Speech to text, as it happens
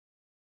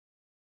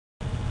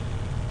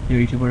Yo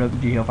YouTube, what up?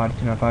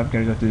 GHL52295.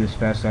 Gotta go through this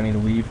fast, so I need to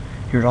leave.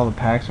 Here's all the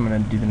packs. I'm gonna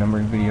do the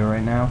numbering video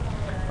right now.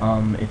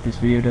 If this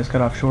video does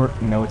cut off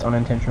short, no, it's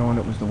unintentional and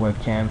it was the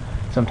webcam.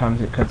 Sometimes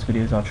it cuts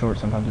videos off short,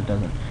 sometimes it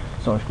doesn't.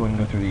 So let's go ahead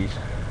and go through these.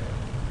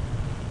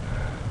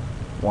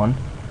 1,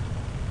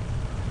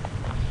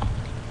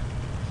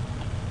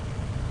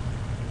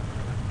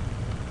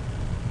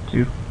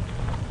 2,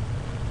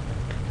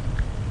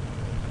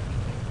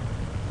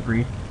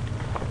 3,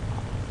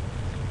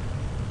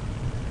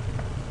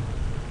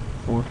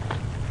 4,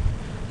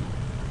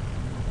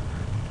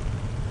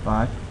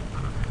 5.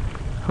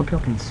 Hope y'all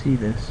can see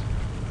this,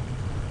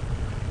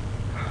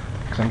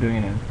 because I'm doing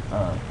it in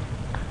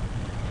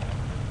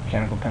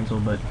mechanical pencil,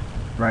 but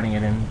writing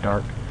it in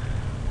dark.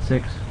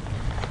 6,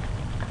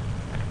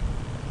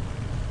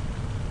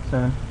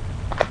 7,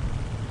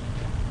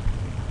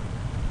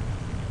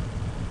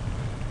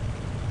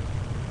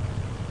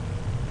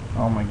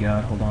 'Oh my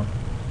god, hold on.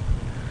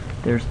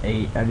 There's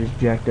 8. I just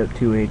jacked up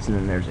 2 8s and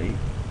then there's 8.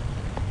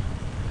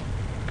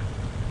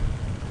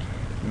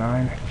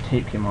 9.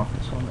 Tape came off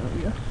this one. There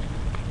we go.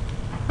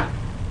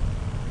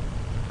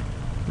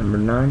 Number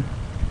 9.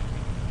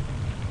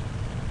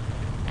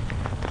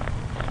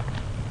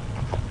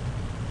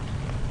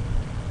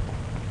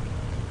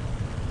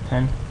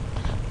 10.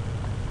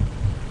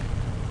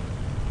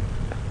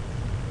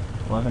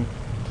 11.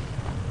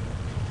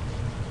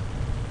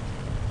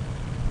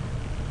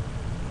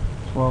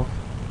 12.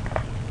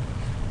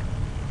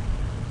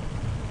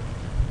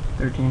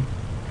 13.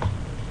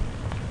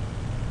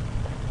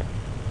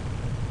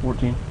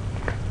 14.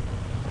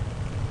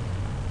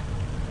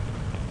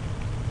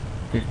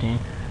 15.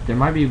 There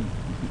might be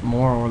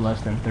more or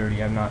less than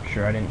 30. I'm not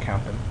sure. I didn't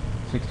count them.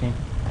 16.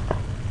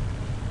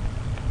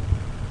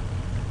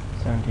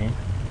 17.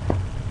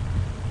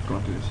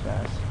 Going through this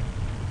fast.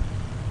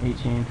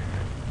 18.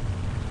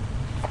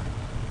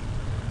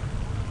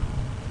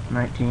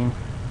 19.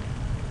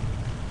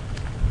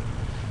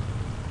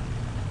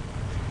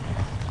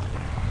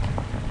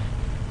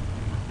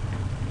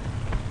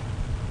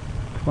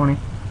 20.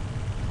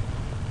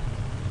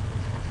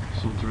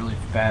 So it's really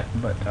fat,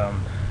 but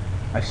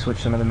I switched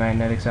some of the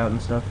magnetics out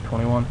and stuff.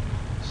 21.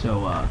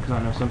 So because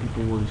I know some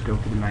people will just go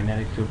for the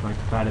magnetics, go for like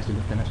the fattest or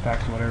the thinnest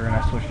packs or whatever, and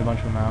I switched a bunch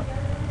of them out.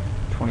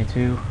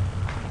 22.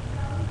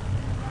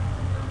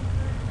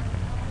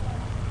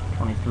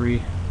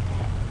 23.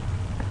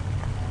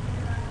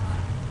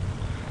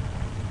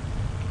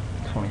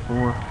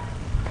 24.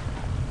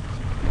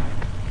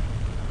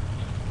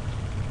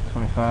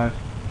 25.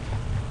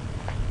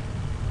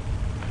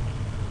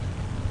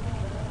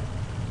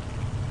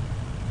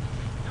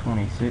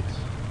 26.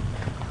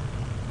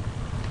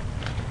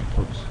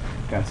 Oops.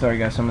 God, sorry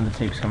guys, some of the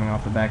tape's coming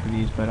off the back of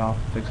these, but I'll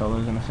fix all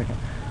those in a second.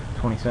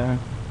 27.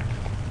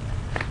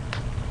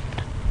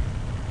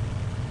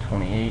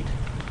 28.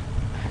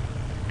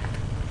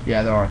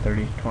 Yeah, there are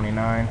 30.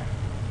 29.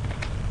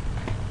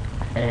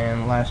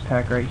 And last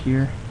pack right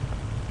here.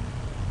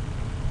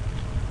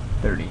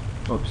 30.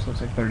 Oops,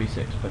 looks like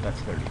 36, but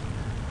that's 30.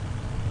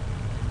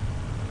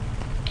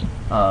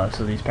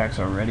 So these packs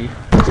are ready.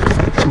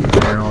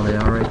 There all they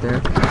are right there.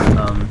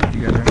 If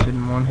you guys are interested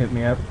in one, hit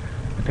me up.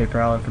 The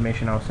PayPal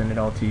information, I'll send it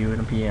all to you in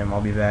a PM.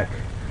 I'll be back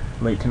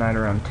late tonight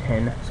around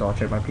 10, so I'll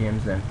check my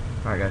PMs then.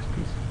 Alright guys,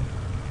 peace.